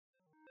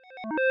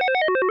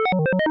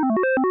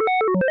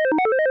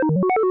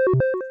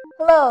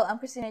Hello, I'm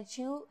Christina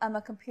Chiu. I'm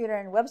a computer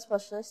and web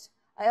specialist.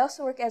 I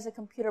also work as a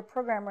computer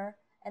programmer,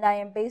 and I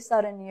am based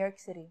out in New York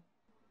City.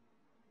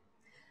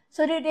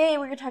 So today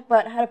we're going to talk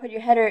about how to put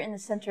your header in the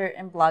center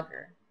in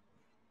Blogger.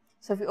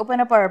 So if you open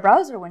up our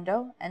browser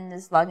window and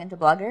just log into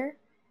Blogger,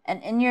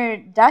 and in your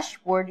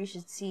dashboard you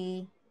should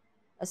see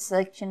a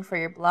section for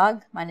your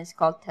blog. Mine is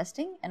called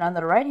Testing, and on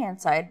the right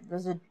hand side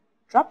there's a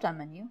drop-down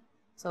menu.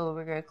 So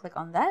we're going to click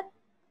on that.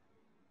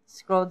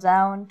 Scroll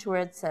down to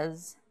where it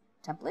says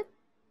Template.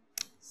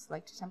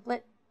 Select a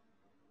template,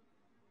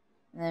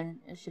 and then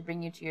it should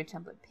bring you to your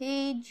template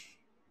page.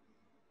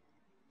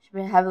 It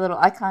should have a little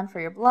icon for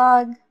your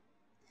blog.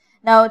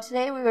 Now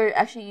today we will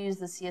actually use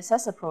the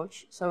CSS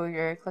approach, so we're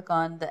going to click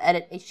on the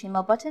Edit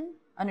HTML button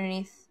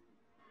underneath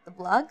the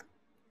blog.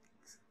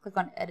 Click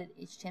on Edit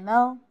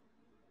HTML.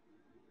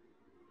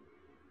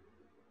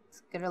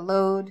 It's going to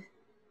load,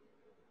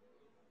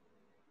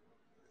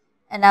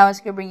 and now it's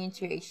going to bring you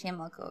to your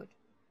HTML code.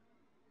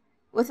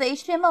 With the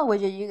HTML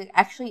widget, you can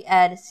actually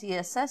add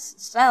CSS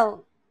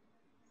style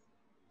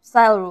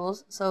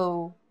rules.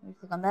 So we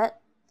click on that.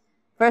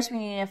 First, we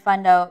need to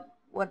find out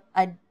what's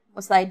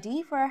the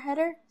ID for our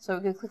header. So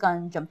we can click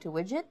on Jump to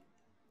Widget.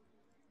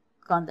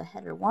 Click on the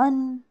header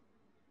 1.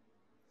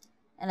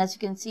 And as you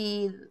can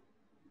see,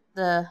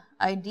 the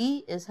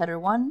ID is header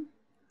 1.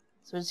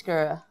 So we're just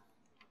going to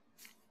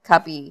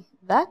copy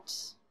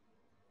that.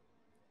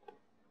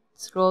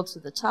 Scroll to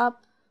the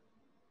top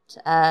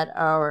to add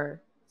our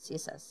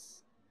CSS.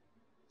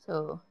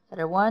 So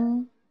header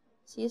 1,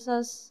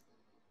 CSS,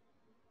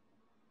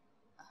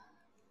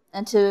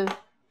 and to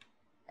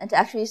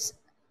actually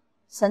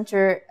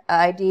center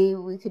ID,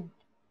 we could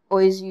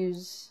always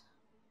use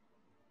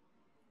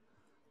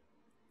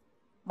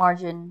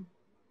margin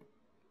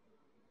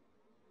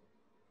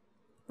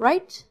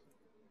right,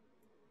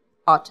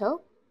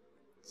 auto,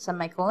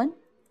 semicolon,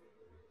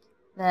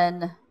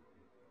 then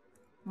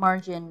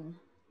margin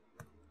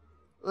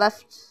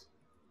left,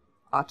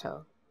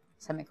 auto,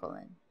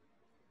 semicolon.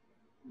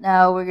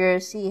 Now we're going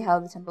to see how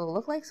the template will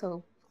look like,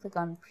 so click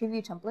on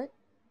Preview Template.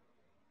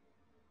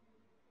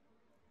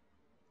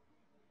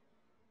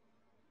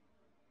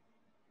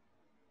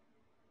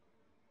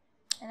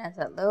 And as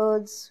that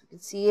loads, we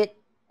can see it.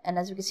 And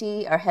as we can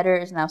see, our header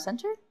is now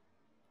centered.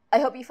 I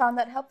hope you found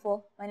that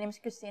helpful. My name is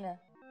Christina.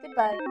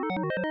 Goodbye.